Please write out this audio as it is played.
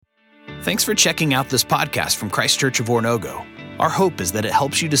Thanks for checking out this podcast from Christ Church of Oronogo. Our hope is that it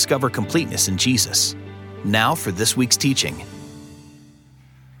helps you discover completeness in Jesus. Now for this week's teaching.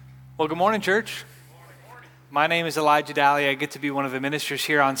 Well, good morning, church. My name is Elijah Daly. I get to be one of the ministers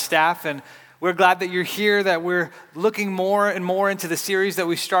here on staff, and we're glad that you're here, that we're looking more and more into the series that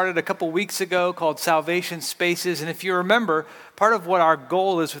we started a couple weeks ago called Salvation Spaces. And if you remember, part of what our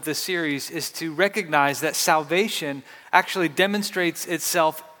goal is with this series is to recognize that salvation actually demonstrates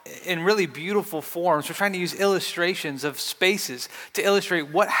itself in really beautiful forms. We're trying to use illustrations of spaces to illustrate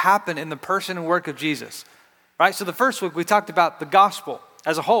what happened in the person and work of Jesus, right? So the first week we talked about the gospel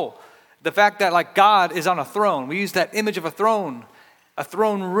as a whole, the fact that God is on a throne. We use that image of a throne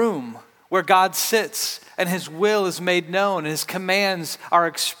room where God sits and his will is made known and his commands are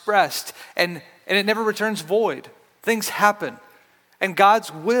expressed and it never returns void. Things happen. And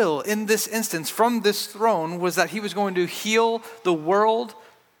God's will in this instance from this throne was that he was going to heal the world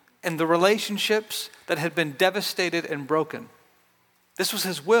and the relationships that had been devastated and broken. This was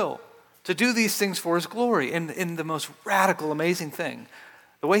his will, to do these things for his glory. And in the most radical, amazing thing,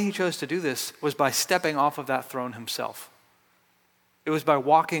 the way he chose to do this was by stepping off of that throne himself. It was by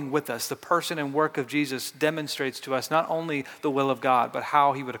walking with us. The person and work of Jesus demonstrates to us not only the will of God, but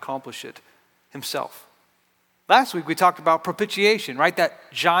how he would accomplish it himself. Last week we talked about propitiation, right?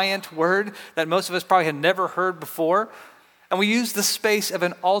 That giant word that most of us probably had never heard before. And we use the space of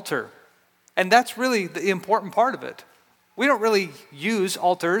an altar. And that's really the important part of it. We don't really use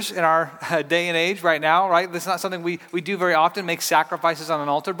altars in our day and age right now, right? That's not something we do very often, make sacrifices on an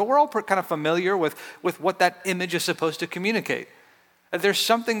altar, but we're all kind of familiar with what that image is supposed to communicate. That there's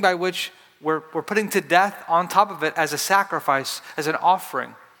something by which we're putting to death on top of it as a sacrifice, as an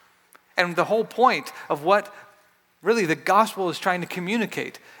offering. And the whole point of what really the gospel is trying to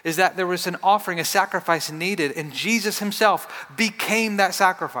communicate is that there was an offering, a sacrifice needed, and Jesus himself became that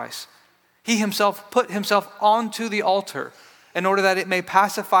sacrifice. He himself put himself onto the altar in order that it may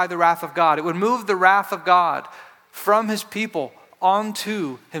pacify the wrath of God. It would move the wrath of God from his people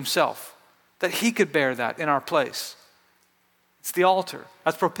onto himself, that he could bear that in our place. It's the altar.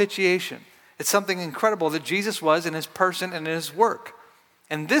 That's propitiation. It's something incredible that Jesus was in his person and in his work.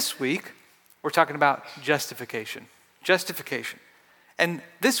 And this week, we're talking about justification. Justification. And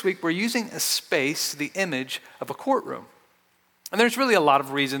this week, we're using a space, the image of a courtroom. And there's really a lot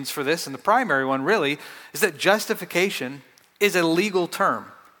of reasons for this. And the primary one really is that justification is a legal term.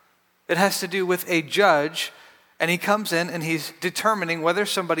 It has to do with a judge, and he comes in and he's determining whether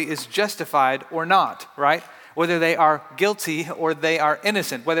somebody is justified or not, right? Whether they are guilty or they are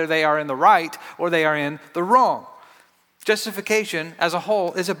innocent, whether they are in the right or they are in the wrong. Justification as a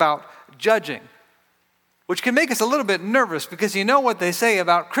whole is about judging, which can make us a little bit nervous because you know what they say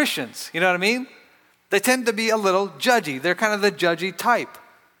about Christians, you know what I mean? They tend to be a little judgy. They're kind of the judgy type.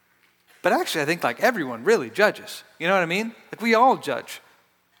 But actually, I think everyone really judges, you know what I mean? We all judge.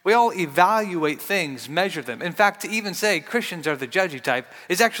 We all evaluate things, measure them. In fact, to even say Christians are the judgy type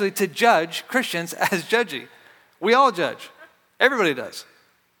is actually to judge Christians as judgy. We all judge. Everybody does.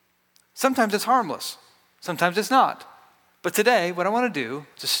 Sometimes it's harmless. Sometimes it's not. But today, what I want to do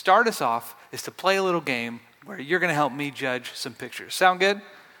to start us off is to play a little game where you're going to help me judge some pictures. Sound good?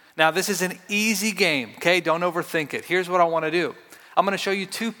 Now, this is an easy game, okay? Don't overthink it. Here's what I want to do. I'm going to show you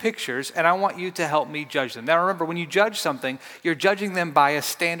two pictures, and I want you to help me judge them. Now, remember, when you judge something, you're judging them by a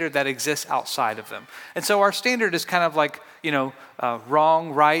standard that exists outside of them. And so our standard is kind of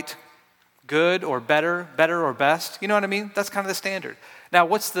wrong, right, good or better or best. You know what I mean? That's kind of the standard. Now,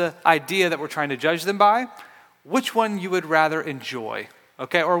 what's the idea that we're trying to judge them by? Which one you would rather enjoy,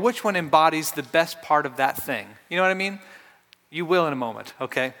 okay? Or which one embodies the best part of that thing. You know what I mean? You will in a moment,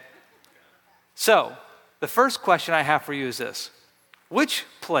 okay? So, the first question I have for you is this. Which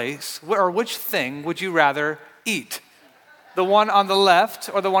place or which thing would you rather eat? The one on the left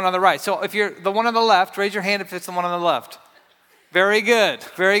or the one on the right? So if you're the one on the left, raise your hand if it's the one on the left. Very good,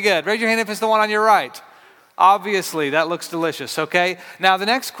 very good. Raise your hand if it's the one on your right. Obviously, that looks delicious, okay? Now, the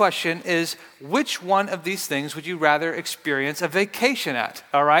next question is, which one of these things would you rather experience a vacation at,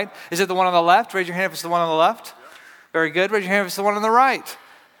 all right? Is it the one on the left? Raise your hand if it's the one on the left. Very good. Raise your hand if it's the one on the right.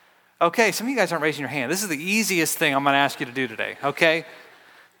 Okay, some of you guys aren't raising your hand. This is the easiest thing I'm going to ask you to do today, okay?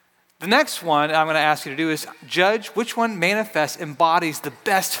 The next one I'm going to ask you to do is judge which one embodies the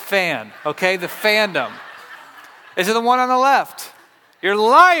best fan, okay? The fandom. Is it the one on the left? You're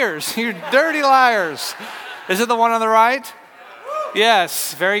liars. You're dirty liars. Is it the one on the right?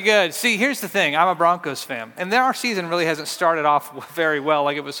 Yes, very good. See, here's the thing. I'm a Broncos fan, and our season really hasn't started off very well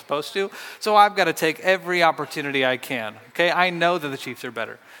like it was supposed to, so I've got to take every opportunity I can, okay? I know that the Chiefs are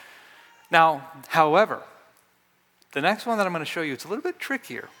better. Now, however, the next one that I'm going to show you, it's a little bit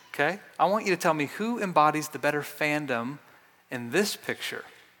trickier. okay? I want you to tell me who embodies the better fandom in this picture,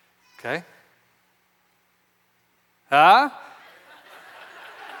 okay?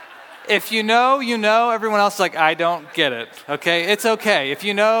 If you know, you know. Everyone else is like, I don't get it, okay? It's okay. If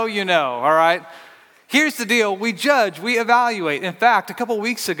you know, you know, all right? Here's the deal. We judge, we evaluate. In fact, a couple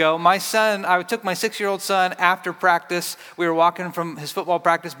weeks ago, I took my 6-year-old son after practice. We were walking from his football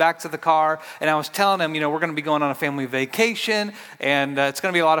practice back to the car, and I was telling him, we're going to be going on a family vacation, and it's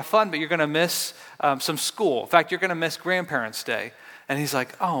going to be a lot of fun, but you're going to miss some school. In fact, you're going to miss Grandparents' Day. And he's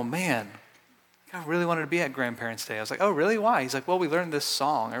like, oh, man. I really wanted to be at Grandparents' Day. I was like, oh, really? Why? He's like, well, we learned this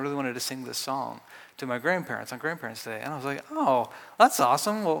song. I really wanted to sing this song to my grandparents on Grandparents' Day. And I was like, oh, that's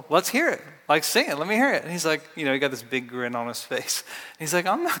awesome. Well, let's hear it. Like, sing it. Let me hear it. And he's like, he got this big grin on his face. And he's like,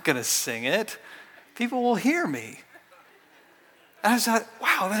 I'm not going to sing it. People will hear me. And I thought,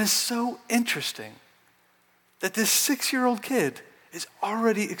 wow, that is so interesting that this 6-year-old kid is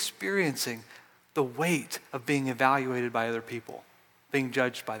already experiencing the weight of being evaluated by other people, being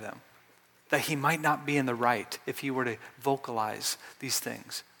judged by them. That he might not be in the right if he were to vocalize these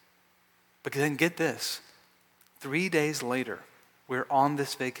things. But then get this, 3 days later, we're on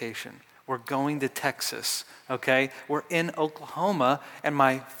this vacation. We're going to Texas, okay? We're in Oklahoma, and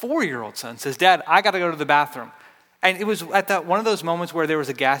my 4-year-old son says, Dad, I got to go to the bathroom. And it was at that one of those moments where there was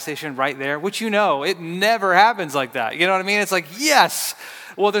a gas station right there, which it never happens like that. You know what I mean? It's like, yes.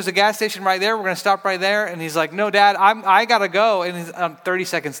 Well, there's a gas station right there. We're going to stop right there. And he's like, no, Dad, I got to go. And 30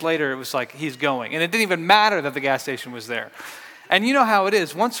 seconds later, it was like he's going. And it didn't even matter that the gas station was there. And you know how it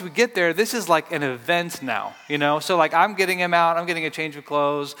is. Once we get there, this is like an event now, So like I'm getting him out. I'm getting a change of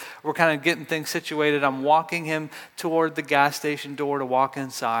clothes. We're kind of getting things situated. I'm walking him toward the gas station door to walk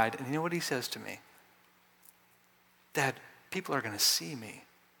inside. And you know what he says to me? Dad, people are going to see me.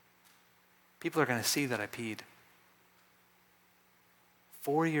 People are going to see that I peed.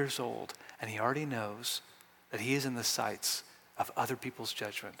 4 years old, and he already knows that he is in the sights of other people's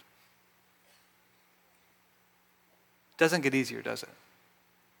judgment. Doesn't get easier, does it?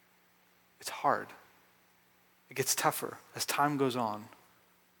 It's hard. It gets tougher as time goes on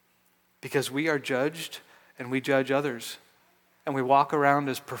because we are judged and we judge others. And we walk around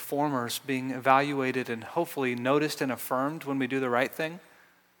as performers being evaluated and hopefully noticed and affirmed when we do the right thing,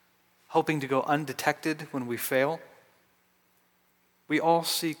 hoping to go undetected when we fail. We all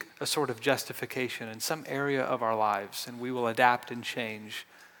seek a sort of justification in some area of our lives, and we will adapt and change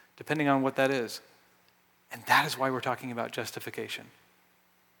depending on what that is. And that is why we're talking about justification.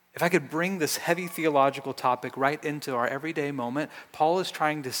 If I could bring this heavy theological topic right into our everyday moment, Paul is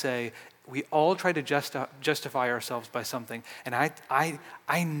trying to say, we all try to justify ourselves by something. And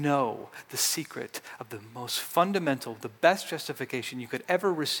I know the secret of the most fundamental, the best justification you could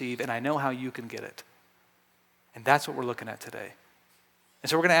ever receive, and I know how you can get it. And that's what we're looking at today. And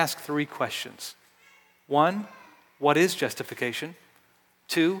so we're going to ask 3 questions. 1, what is justification?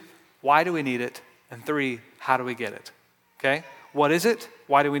 2, why do we need it? And 3, how do we get it? Okay? What is it?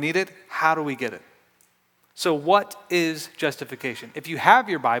 Why do we need it? How do we get it? So what is justification? If you have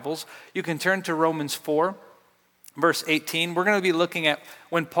your Bibles, you can turn to Romans 4, verse 18. We're going to be looking at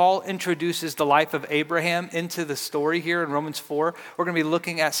when Paul introduces the life of Abraham into the story here in Romans 4. We're going to be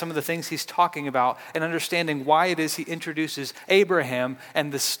looking at some of the things he's talking about and understanding why it is he introduces Abraham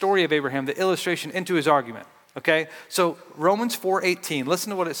and the story of Abraham, the illustration, into his argument. Okay? So Romans 4:18, listen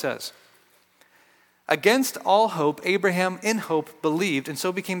to what it says. Against all hope, Abraham in hope believed, and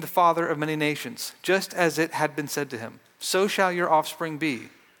so became the father of many nations, just as it had been said to him, so shall your offspring be.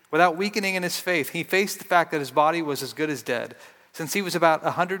 Without weakening in his faith, he faced the fact that his body was as good as dead, since he was about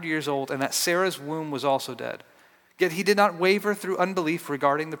 100 years old, and that Sarah's womb was also dead. Yet he did not waver through unbelief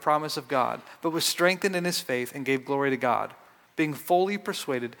regarding the promise of God, but was strengthened in his faith and gave glory to God, being fully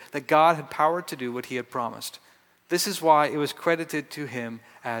persuaded that God had power to do what he had promised. This is why it was credited to him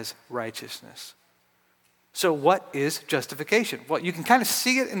as righteousness. So what is justification? Well, you can kind of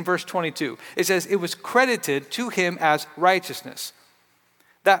see it in verse 22. It says it was credited to him as righteousness.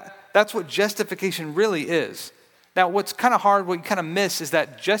 That's what justification really is. Now, what's kind of hard, what you kind of miss is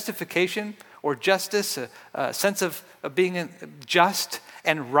that justification or justice, a sense of being just,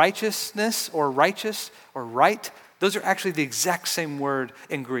 and righteousness or righteous or right, those are actually the exact same word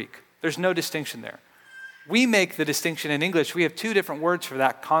in Greek. There's no distinction there. We make the distinction in English. We have 2 different words for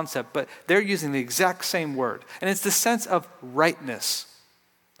that concept, but they're using the exact same word. And it's the sense of rightness,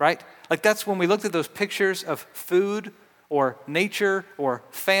 right? Like that's when we looked at those pictures of food or nature or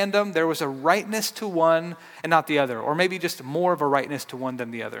fandom, there was a rightness to one and not the other, or maybe just more of a rightness to one than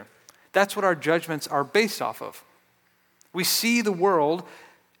the other. That's what our judgments are based off of. We see the world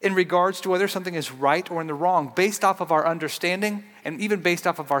in regards to whether something is right or in the wrong, based off of our understanding and even based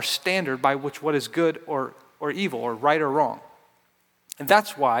off of our standard by which what is good or evil or right or wrong. And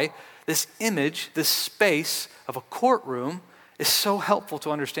that's why this image, this space of a courtroom is so helpful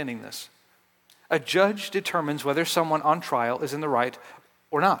to understanding this. A judge determines whether someone on trial is in the right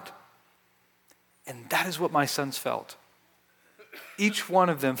or not. And that is what my sons felt. Each one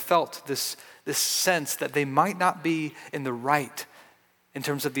of them felt this sense that they might not be in the right in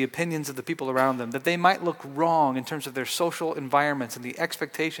terms of the opinions of the people around them, that they might look wrong in terms of their social environments and the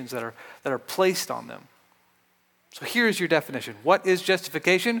expectations that are placed on them. So here's your definition. What is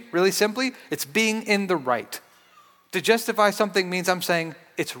justification? Really simply, it's being in the right. To justify something means I'm saying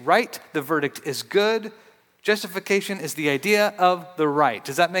it's right, the verdict is good. Justification is the idea of the right.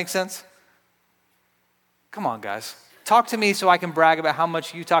 Does that make sense? Come on, guys. Talk to me so I can brag about how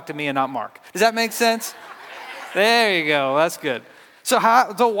much you talk to me and not Mark. Does that make sense? There you go. That's good. So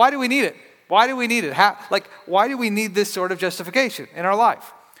why do we need it? Why do we need it? Why do we need this sort of justification in our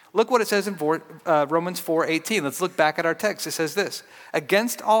life? Look what it says in Romans 4:18. Let's look back at our text. It says this: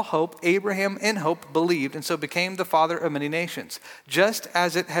 against all hope, Abraham in hope believed, and so became the father of many nations. Just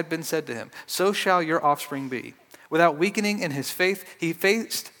as it had been said to him, so shall your offspring be. Without weakening in his faith, he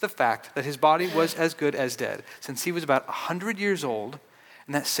faced the fact that his body was as good as dead, since he was about 100 years old,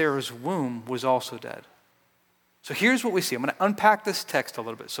 and that Sarah's womb was also dead. So here's what we see. I'm going to unpack this text a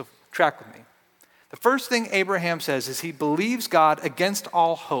little bit, so track with me. The first thing Abraham says is he believes God against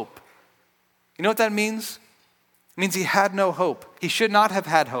all hope. You know what that means? It means he had no hope. He should not have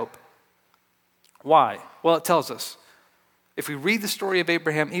had hope. Why? Well, it tells us. If we read the story of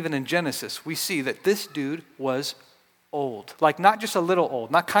Abraham, even in Genesis, we see that this dude was old. Like not just a little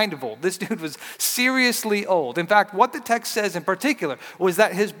old, not kind of old. This dude was seriously old. In fact, what the text says in particular was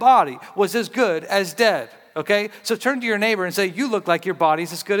that his body was as good as dead. Okay? So turn to your neighbor and say, you look like your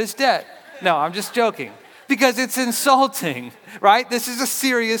body's as good as dead. No, I'm just joking. Because it's insulting, right? This is a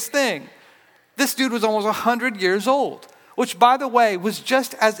serious thing. This dude was almost 100 years old, which, by the way, was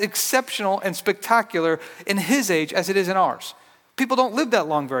just as exceptional and spectacular in his age as it is in ours. People don't live that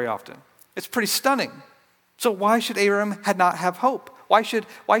long very often. It's pretty stunning. So why should Abraham not have hope? Why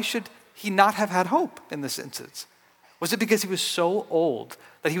should he not have had hope in this instance? Was it because he was so old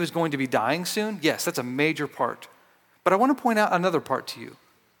that he was going to be dying soon? Yes, that's a major part. But I want to point out another part to you.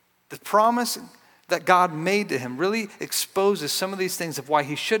 The promise that God made to him really exposes some of these things of why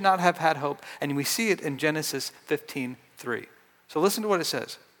he should not have had hope, and we see it in Genesis 15:3. So listen to what it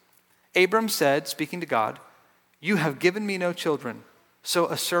says. Abram said, speaking to God, you have given me no children, so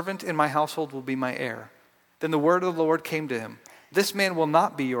a servant in my household will be my heir. Then the word of the Lord came to him. This man will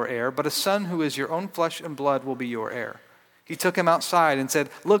not be your heir, but a son who is your own flesh and blood will be your heir. He took him outside and said,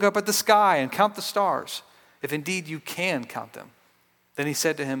 look up at the sky and count the stars, if indeed you can count them. Then he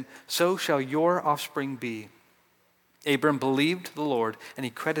said to him, so shall your offspring be. Abram believed the Lord, and he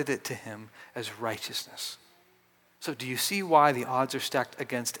credited it to him as righteousness. So do you see why the odds are stacked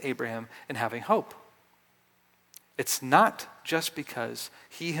against Abraham in having hope? It's not just because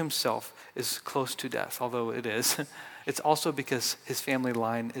he himself is close to death, although it is. It's also because his family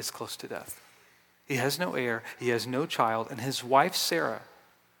line is close to death. He has no heir, he has no child, and his wife Sarah,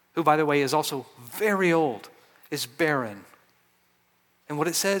 who by the way is also very old, is barren. And what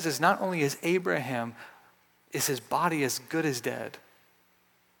it says is not only is his body as good as dead,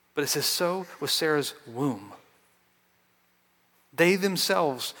 but it says so was Sarah's womb. They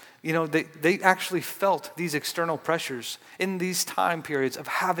themselves, they actually felt these external pressures in these time periods of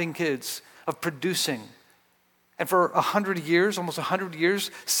having kids, of producing. And for 100 years, almost 100 years,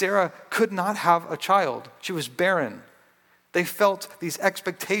 Sarah could not have a child. She was barren. They felt these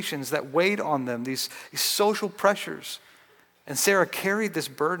expectations that weighed on them, these social pressures. And Sarah carried this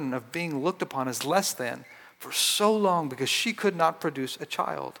burden of being looked upon as less than for so long because she could not produce a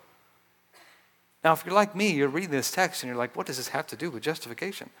child. Now, if you're like me, you're reading this text and you're like, what does this have to do with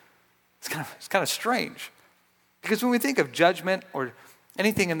justification? It's kind of strange. Because when we think of judgment or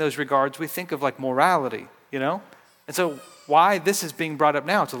anything in those regards, we think of like morality, And so why this is being brought up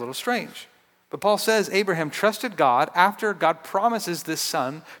now, it's a little strange. But Paul says Abraham trusted God after God promises this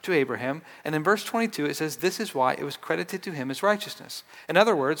son to Abraham. And in verse 22, it says, this is why it was credited to him as righteousness. In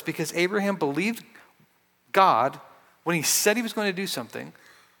other words, because Abraham believed God when he said he was going to do something,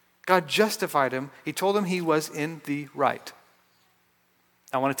 God justified him. He told him he was in the right.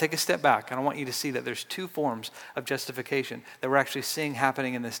 I want to take a step back, and I want you to see that there's two forms of justification that we're actually seeing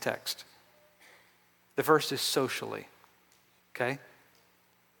happening in this text. The first is socially, okay?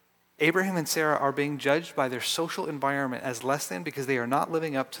 Abraham and Sarah are being judged by their social environment as less than because they are not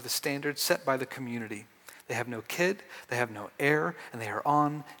living up to the standards set by the community. They have no kid, they have no heir, and they are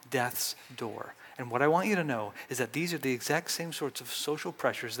on death's door. And what I want you to know is that these are the exact same sorts of social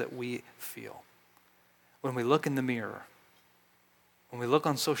pressures that we feel. When we look in the mirror, when we look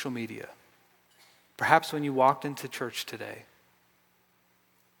on social media, perhaps when you walked into church today,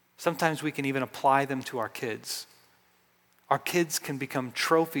 sometimes we can even apply them to our kids. Our kids can become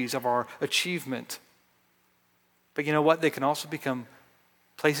trophies of our achievement. But you know what? They can also become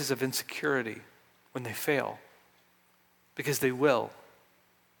places of insecurity when they fail. Because they will.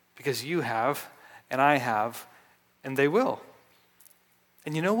 Because you have, and I have, and they will.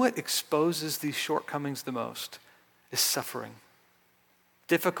 And you know what exposes these shortcomings the most? Is suffering.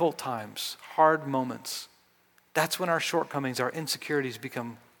 Difficult times, hard moments. That's when our shortcomings, our insecurities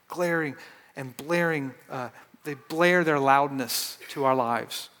become glaring and blaring. They blare their loudness to our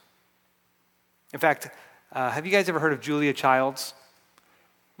lives. In fact, have you guys ever heard of Julia Childs?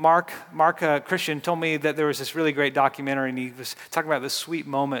 Mark Christian told me that there was this really great documentary, and he was talking about this sweet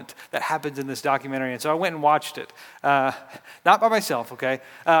moment that happens in this documentary. And so I went and watched it, not by myself. Okay,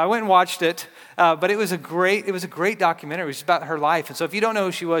 I went and watched it, but it was a great documentary. It was about her life. And so if you don't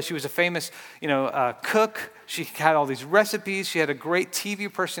know who she was a famous, cook. She had all these recipes. She had a great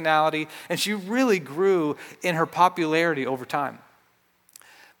TV personality, and she really grew in her popularity over time.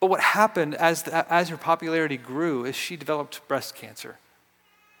 But what happened as her popularity grew is she developed breast cancer.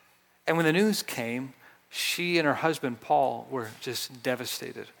 And when the news came, she and her husband, Paul, were just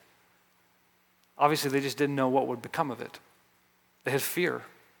devastated. Obviously, they just didn't know what would become of it. They had fear.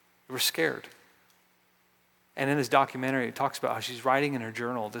 They were scared. And in this documentary, it talks about how she's writing in her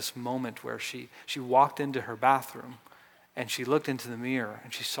journal this moment where she walked into her bathroom and she looked into the mirror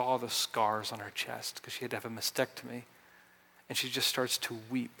and she saw the scars on her chest because she had to have a mastectomy. And she just starts to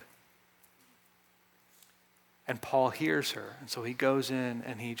weep. And Paul hears her, and so he goes in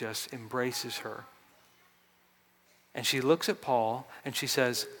and he just embraces her. And she looks at Paul and she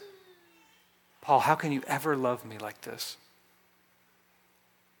says, "Paul, how can you ever love me like this?"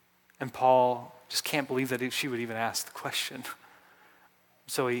 And Paul just can't believe that she would even ask the question.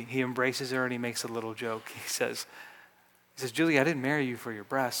 So he embraces her and he makes a little joke. He says, "Julie, I didn't marry you for your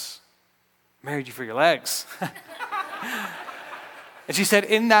breasts. I married you for your legs." And she said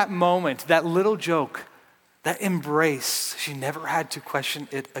in that moment, that little joke, that embrace, she never had to question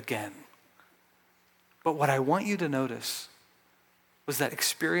it again. But what I want you to notice was that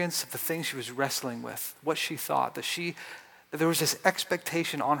experience of the things she was wrestling with, what she thought, that there was this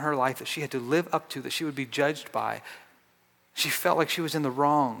expectation on her life that she had to live up to, that she would be judged by. She felt like she was in the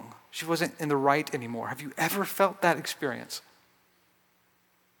wrong. She wasn't in the right anymore. Have you ever felt that experience?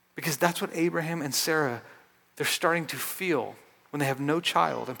 Because that's what Abraham and Sarah, they're starting to feel when they have no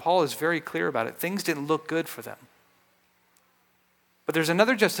child. And Paul is very clear about it. Things didn't look good for them. But there's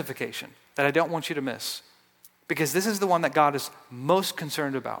another justification that I don't want you to miss, because this is the one that God is most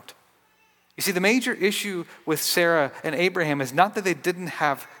concerned about. You see, the major issue with Sarah and Abraham is not that they didn't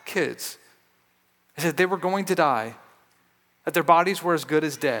have kids. It's that they were going to die, that their bodies were as good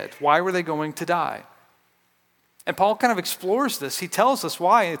as dead. Why were they going to die? And Paul kind of explores this. He tells us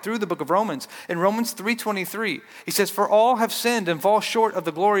why through the book of Romans. In Romans 3:23, he says, "For all have sinned and fall short of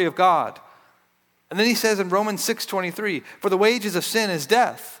the glory of God." And then he says in Romans 6:23, "For the wages of sin is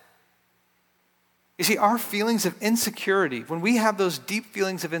death." You see, our feelings of insecurity, when we have those deep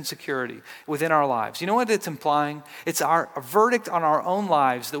feelings of insecurity within our lives, you know what it's implying? It's a verdict on our own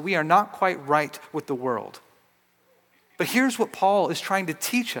lives that we are not quite right with the world. But here's what Paul is trying to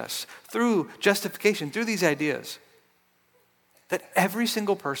teach us through justification, through these ideas. That every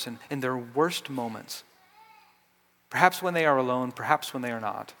single person in their worst moments, perhaps when they are alone, perhaps when they are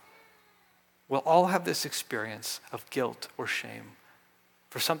not, will all have this experience of guilt or shame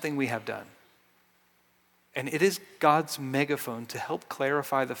for something we have done. And it is God's megaphone to help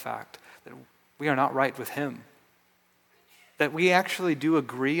clarify the fact that we are not right with Him. That we actually do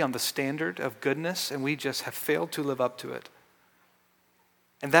agree on the standard of goodness and we just have failed to live up to it.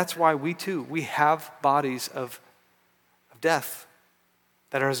 And that's why we have bodies of death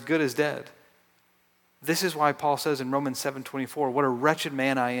that are as good as dead. This is why Paul says in Romans 7:24, "What a wretched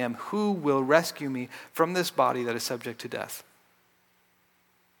man I am. Who will rescue me from this body that is subject to death?"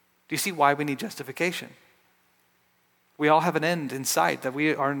 Do you see why we need justification? We all have an end in sight that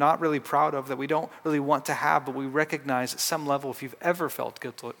we are not really proud of, that we don't really want to have, but we recognize at some level, if you've ever felt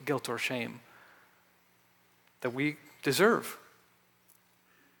guilt or shame, that we deserve.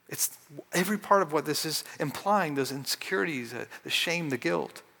 It's every part of what this is implying, those insecurities, the shame, the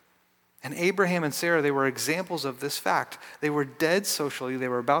guilt. And Abraham and Sarah, they were examples of this fact. They were dead socially, they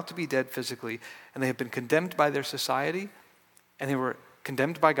were about to be dead physically, and they had been condemned by their society, and they were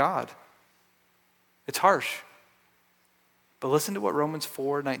condemned by God. It's harsh. But listen to what Romans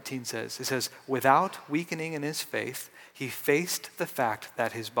 4:19 says. It says, without weakening in his faith, he faced the fact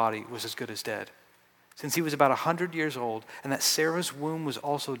that his body was as good as dead, since he was about 100 years old, and that Sarah's womb was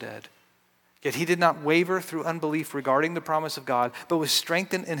also dead. Yet he did not waver through unbelief regarding the promise of God, but was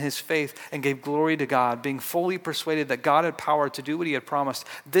strengthened in his faith and gave glory to God, being fully persuaded that God had power to do what he had promised.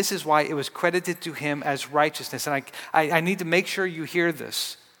 This is why it was credited to him as righteousness. And I need to make sure you hear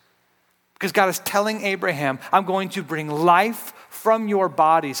this. Because God is telling Abraham, I'm going to bring life from your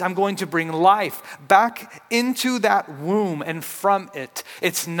bodies. I'm going to bring life back into that womb and from it.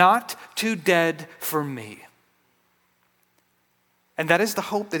 It's not too dead for me. And that is the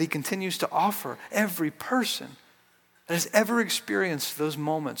hope that he continues to offer every person that has ever experienced those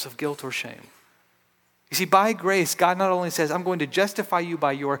moments of guilt or shame. You see, by grace, God not only says, I'm going to justify you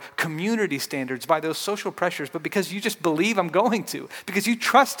by your community standards, by those social pressures, but because you just believe I'm going to, because you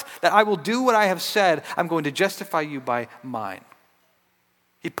trust that I will do what I have said, I'm going to justify you by mine.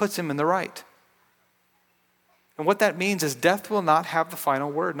 He puts him in the right. And what that means is death will not have the final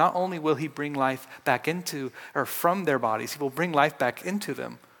word. Not only will he bring life back into or from their bodies, he will bring life back into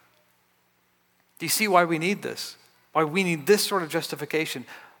them. Do you see why we need this? Why we need this sort of justification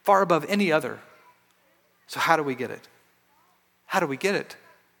far above any other? So how do we get it? How do we get it?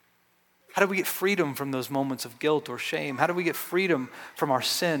 How do we get freedom from those moments of guilt or shame? How do we get freedom from our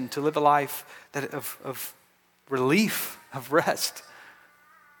sin to live a life of relief, of rest,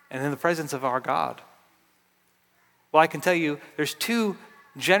 and in the presence of our God? Well, I can tell you there's two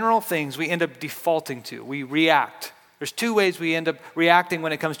general things we end up defaulting to. We react. There's two ways we end up reacting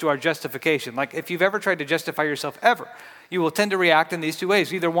when it comes to our justification. Like if you've ever tried to justify yourself ever, you will tend to react in these two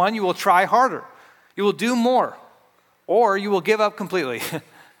ways. Either one, you will try harder. You will do more. Or you will give up completely.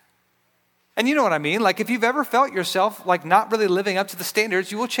 And you know what I mean? Like if you've ever felt yourself like not really living up to the standards,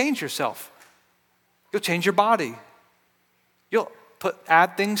 you will change yourself. You'll change your body. You'll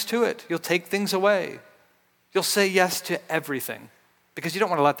add things to it. You'll take things away. You'll say yes to everything because you don't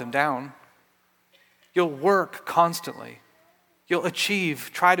want to let them down. You'll work constantly. You'll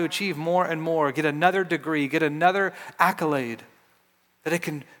try to achieve more and more, get another degree, get another accolade, that it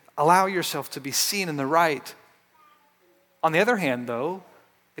can allow yourself to be seen in the right. On the other hand, though,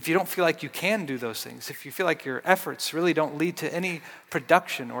 if you don't feel like you can do those things, if you feel like your efforts really don't lead to any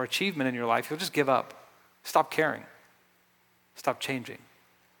production or achievement in your life, you'll just give up. Stop caring. Stop changing.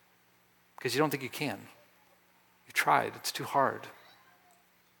 Because you don't think you can. You tried. It's too hard.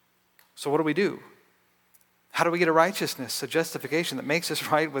 So what do? How do we get a righteousness, a justification that makes us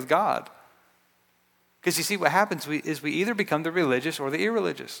right with God? Because you see, what happens is we either become the religious or the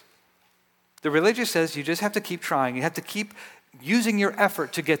irreligious. The religious says you just have to keep trying. You have to keep using your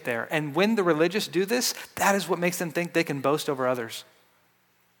effort to get there. And when the religious do this, that is what makes them think they can boast over others.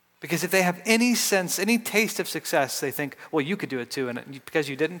 Because if they have any sense, any taste of success, they think, well, you could do it too, and because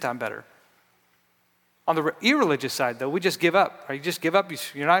you didn't, I'm better. On the irreligious side, though, we just give up. Right? You just give up.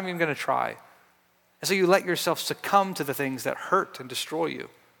 You're not even going to try. And so you let yourself succumb to the things that hurt and destroy you.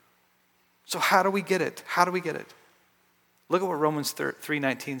 So how do we get it? How do we get it? Look at what Romans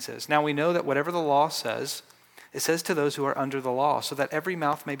 3:19 says. Now we know that whatever the law says, it says to those who are under the law, so that every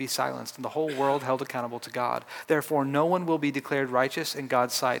mouth may be silenced and the whole world held accountable to God. Therefore, no one will be declared righteous in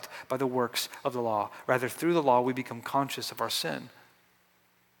God's sight by the works of the law. Rather, through the law, we become conscious of our sin.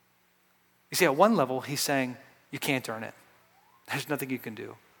 You see, at one level, he's saying, you can't earn it. There's nothing you can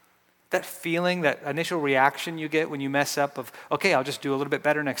do. That feeling, that initial reaction you get when you mess up of, okay, I'll just do a little bit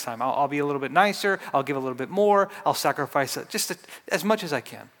better next time. I'll be a little bit nicer. I'll give a little bit more. I'll sacrifice just as much as I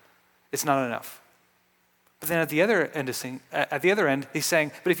can. It's not enough. But then at the other end, he's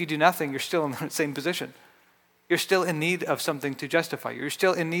saying, but if you do nothing, you're still in the same position. You're still in need of something to justify you. You're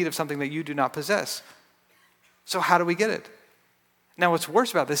still in need of something that you do not possess. So how do we get it? Now, what's worse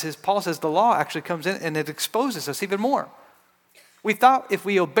about this is Paul says the law actually comes in and it exposes us even more. We thought if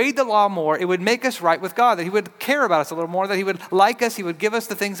we obeyed the law more, it would make us right with God, that he would care about us a little more, that he would like us, he would give us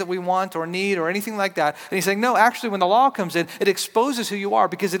the things that we want or need or anything like that. And he's saying, no, actually, when the law comes in, it exposes who you are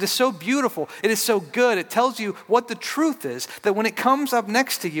because it is so beautiful. It is so good. It tells you what the truth is, that when it comes up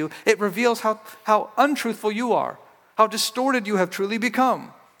next to you, it reveals how untruthful you are, how distorted you have truly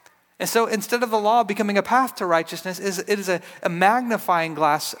become. And so instead of the law becoming a path to righteousness, it is a magnifying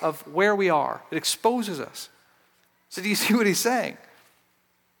glass of where we are. It exposes us. So do you see what he's saying?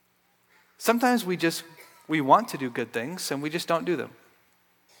 Sometimes we want to do good things and we just don't do them.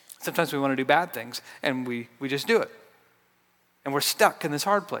 Sometimes we want to do bad things and we just do it. And we're stuck in this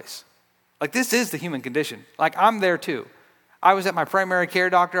hard place. Like this is the human condition. Like I'm there too. I was at my primary care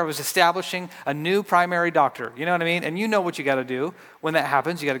doctor. I was establishing a new primary doctor. You know what I mean? And you know what you got to do when that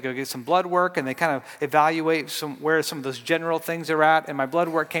happens. You got to go get some blood work, and they kind of evaluate where some of those general things are at. And my blood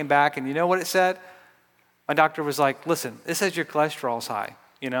work came back, and you know what it said? My doctor was like, listen, this says your cholesterol's high,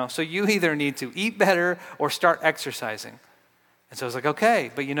 so you either need to eat better or start exercising. And so I was like,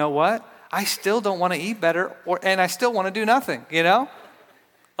 okay, but you know what? I still don't want to eat better, and I still want to do nothing,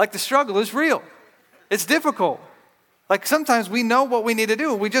 Like the struggle is real. It's difficult. Like sometimes we know what we need to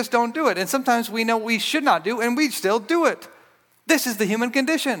do, we just don't do it. And sometimes we know what we should not do, and we still do it. This is the human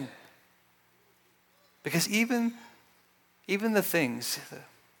condition. Because even the things,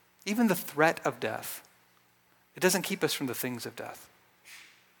 even the threat of death, it doesn't keep us from the things of death.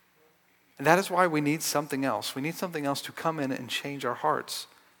 And that is why we need something else. We need something else to come in and change our hearts.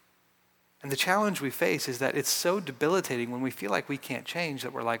 And the challenge we face is that it's so debilitating when we feel like we can't change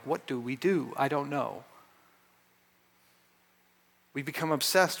that we're like, what do we do? I don't know. We become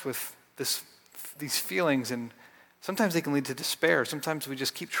obsessed with these feelings, and sometimes they can lead to despair. Sometimes we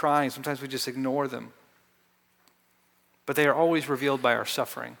just keep trying. Sometimes we just ignore them. But they are always revealed by our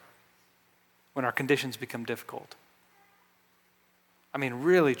suffering when our conditions become difficult. I mean,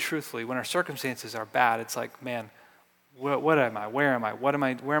 really, truthfully, when our circumstances are bad, it's like, man, what am I? Where am I?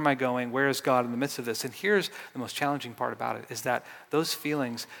 Where am I going? Where is God in the midst of this? And here's the most challenging part about it, is that those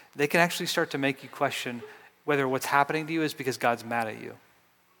feelings, they can actually start to make you question whether what's happening to you is because God's mad at you.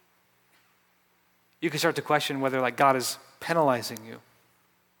 You can start to question whether God is penalizing you.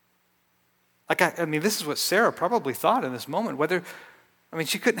 I mean, this is what Sarah probably thought in this moment,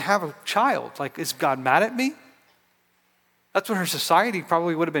 she couldn't have a child. Is God mad at me? That's what her society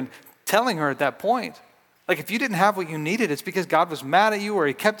probably would have been telling her at that point. If you didn't have what you needed, it's because God was mad at you, or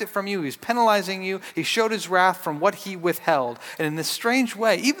he kept it from you, he was penalizing you, he showed his wrath from what he withheld. And in this strange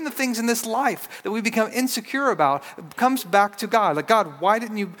way, even the things in this life that we become insecure about comes back to God. God, why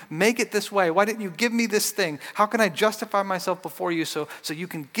didn't you make it this way? Why didn't you give me this thing? How can I justify myself before you so you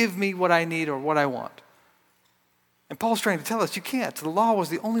can give me what I need or what I want? And Paul's trying to tell us you can't. The law was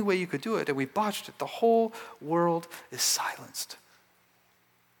the only way you could do it, and we botched it. The whole world is silenced.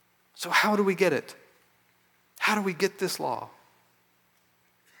 So how do we get it? How do we get this law?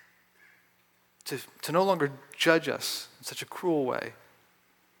 To no longer judge us in such a cruel way.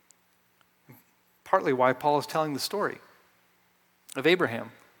 Partly why Paul is telling the story of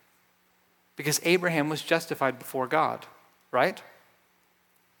Abraham. Because Abraham was justified before God, right?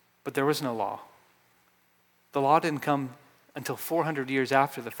 But there was no law. The law didn't come until 400 years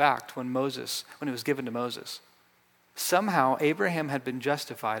after the fact when it was given to Moses. Somehow Abraham had been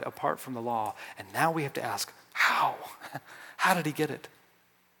justified apart from the law, and now we have to ask, how? How did he get it?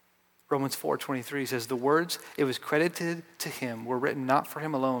 Romans 4:23 says, the words, it was credited to him, were written not for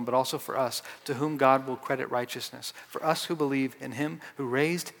him alone, but also for us, to whom God will credit righteousness. For us who believe in him who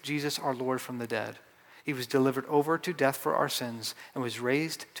raised Jesus our Lord from the dead. He was delivered over to death for our sins and was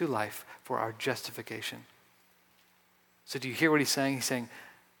raised to life for our justification. So do you hear what he's saying? He's saying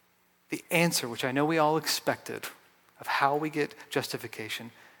the answer, which I know we all expected, of how we get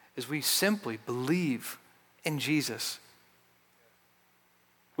justification is we simply believe in Jesus.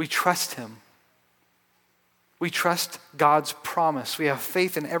 We trust him. We trust God's promise. We have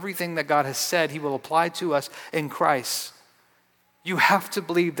faith in everything that God has said he will apply to us in Christ. You have to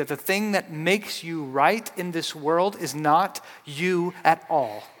believe that the thing that makes you right in this world is not you at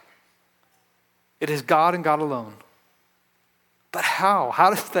all. It is God and God alone. But how? How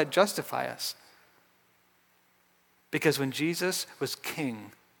does that justify us? Because when Jesus was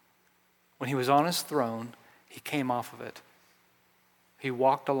king, when he was on his throne, he came off of it. He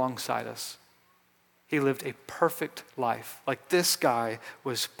walked alongside us. He lived a perfect life. This guy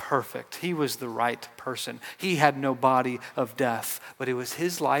was perfect. He was the right person. He had no body of death, but it was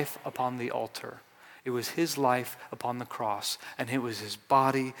his life upon the altar. It was his life upon the cross, and it was his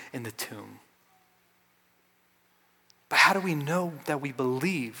body in the tomb. But how do we know that we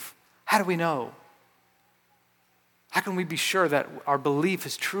believe? How do we know? How can we be sure that our belief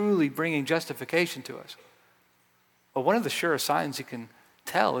is truly bringing justification to us? Well, one of the surest signs you can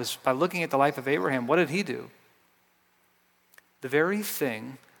tell is by looking at the life of Abraham. What did he do? The very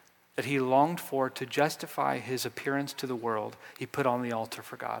thing that he longed for to justify his appearance to the world, he put on the altar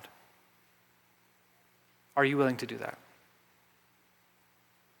for God. Are you willing to do that?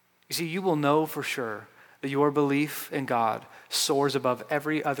 You see, you will know for sure that your belief in God soars above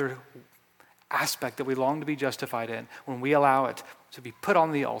every other aspect that we long to be justified in when we allow it to be put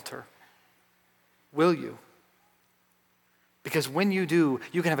on the altar. Will you? Because when you do,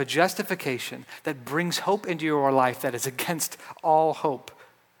 you can have a justification that brings hope into your life that is against all hope.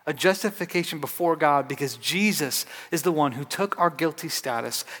 A justification before God because Jesus is the one who took our guilty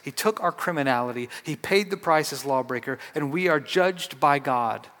status. He took our criminality. He paid the price as lawbreaker, and we are judged by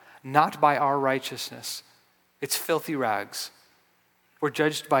God, not by our righteousness. It's filthy rags. We're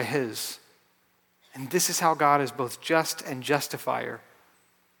judged by his. And this is how God is both just and justifier.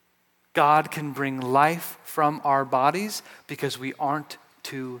 God can bring life from our bodies because we aren't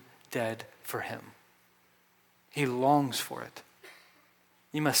too dead for him. He longs for it.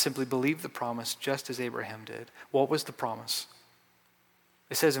 You must simply believe the promise just as Abraham did. What was the promise?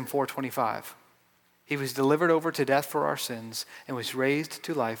 It says in 4:25, he was delivered over to death for our sins and was raised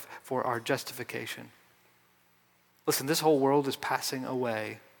to life for our justification. Listen, this whole world is passing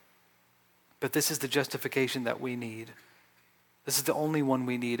away, but this is the justification that we need. This is the only one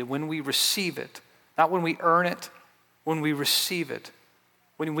we need. And when we receive it, not when we earn it, when we receive it,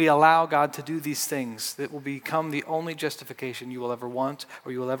 when we allow God to do these things, that will become the only justification you will ever want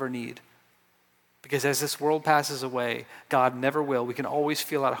or you will ever need. Because as this world passes away, God never will. We can always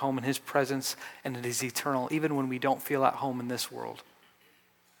feel at home in his presence, and it is eternal, even when we don't feel at home in this world.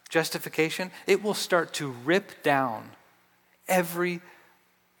 Justification, it will start to rip down every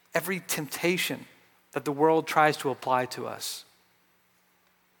temptation that the world tries to apply to us.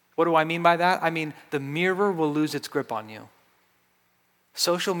 What do I mean by that? I mean, the mirror will lose its grip on you.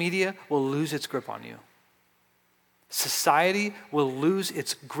 Social media will lose its grip on you. Society will lose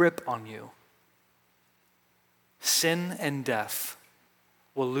its grip on you. Sin and death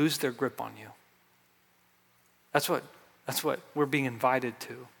will lose their grip on you. That's what we're being invited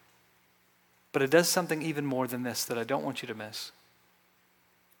to. But it does something even more than this that I don't want you to miss.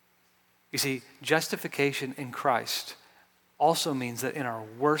 You see, justification in Christ also means that in our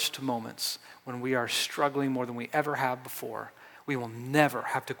worst moments, when we are struggling more than we ever have before, we will never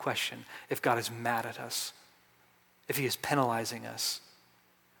have to question if God is mad at us, if he is penalizing us,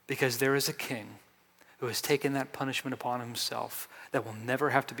 because there is a king who has taken that punishment upon himself that will never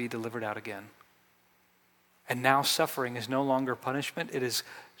have to be delivered out again. And now suffering is no longer punishment, it is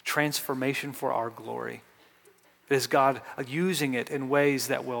transformation for our glory. It is God using it in ways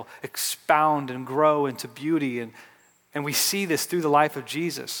that will expound and grow into beauty, and we see this through the life of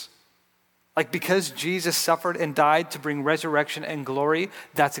Jesus. Like, because Jesus suffered and died to bring resurrection and glory,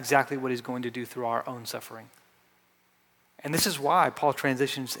 that's exactly what he's going to do through our own suffering. And this is why Paul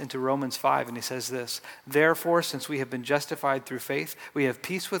transitions into Romans 5, and he says this: "Therefore, since we have been justified through faith, we have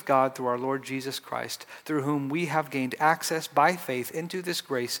peace with God through our Lord Jesus Christ, through whom we have gained access by faith into this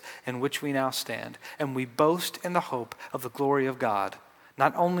grace in which we now stand, and we boast in the hope of the glory of God.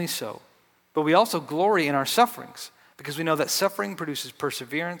 Not only so, but we also glory in our sufferings, because we know that suffering produces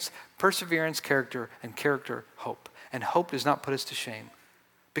perseverance, perseverance, character, and character, hope. And hope does not put us to shame,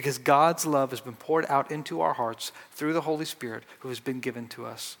 because God's love has been poured out into our hearts through the Holy Spirit who has been given to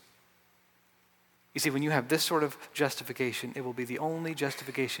us." You see, when you have this sort of justification, it will be the only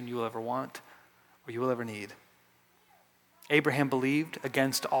justification you will ever want or you will ever need. Abraham believed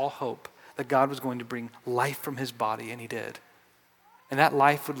against all hope that God was going to bring life from his body, and he did. And that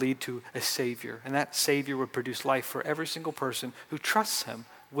life would lead to a Savior, and that Savior would produce life for every single person who trusts him.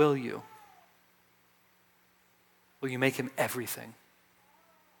 Will you? Will you make him everything?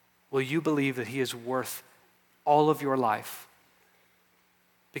 Will you believe that he is worth all of your life?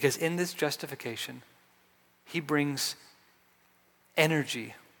 Because in this justification, he brings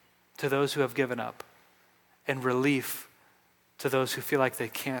energy to those who have given up and relief to those who feel like they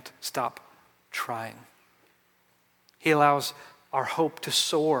can't stop trying. He allows our hope to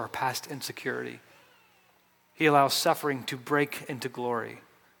soar past insecurity. He allows suffering to break into glory.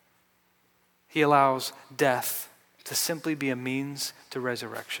 He allows death to simply be a means to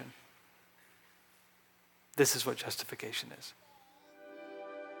resurrection. This is what justification is.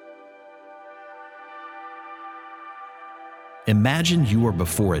 Imagine you are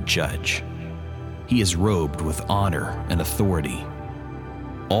before a judge. He is robed with honor and authority.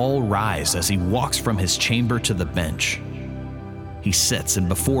 All rise as he walks from his chamber to the bench. He sits, and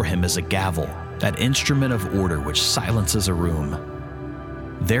before him is a gavel, that instrument of order which silences a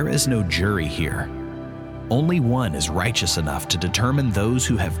room. There is no jury here. Only one is righteous enough to determine those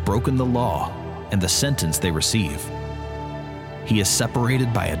who have broken the law and the sentence they receive. He is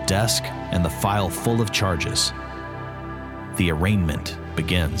separated by a desk and the file full of charges. The arraignment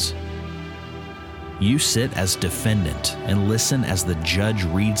begins. You sit as defendant and listen as the judge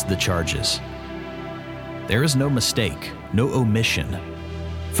reads the charges. There is no mistake, no omission.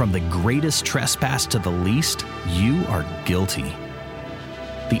 From the greatest trespass to the least, you are guilty.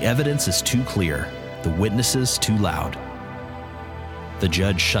 The evidence is too clear, the witnesses too loud. The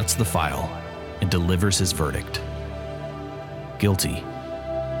judge shuts the file and delivers his verdict. Guilty.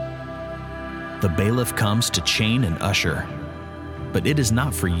 The bailiff comes to chain and usher, but it is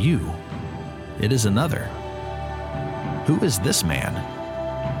not for you, it is another. Who is this man?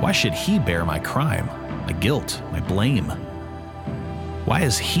 Why should he bear my crime, my guilt, my blame? Why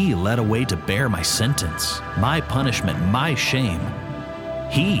is he led away to bear my sentence, my punishment, my shame?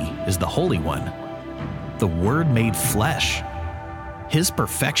 He is the Holy One, the Word made flesh, his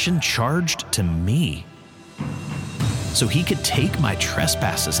perfection charged to me, so he could take my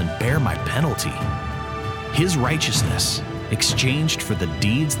trespasses and bear my penalty, his righteousness exchanged for the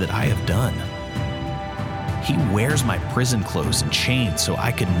deeds that I have done. He wears my prison clothes and chains so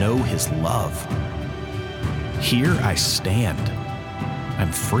I could know his love. Here I stand.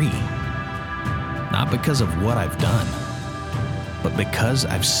 I'm free, not because of what I've done, but because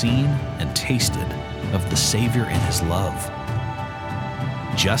I've seen and tasted of the Savior and his love.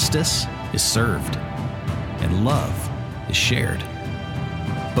 Justice is served, and love is shared,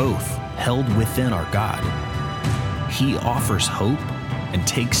 both held within our God. He offers hope and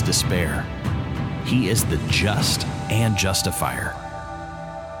takes despair. He is the just and justifier.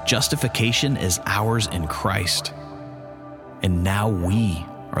 Justification is ours in Christ, and now we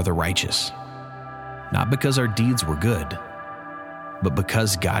are the righteous, not because our deeds were good, but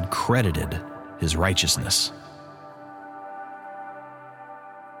because God credited his righteousness.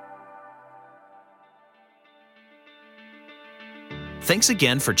 Thanks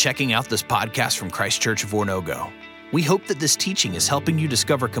again for checking out this podcast from Christ Church of Oronogo. We hope that this teaching is helping you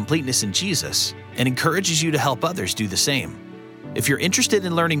discover completeness in Jesus and encourages you to help others do the same. If you're interested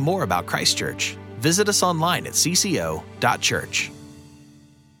in learning more about Christ Church, visit us online at cco.church.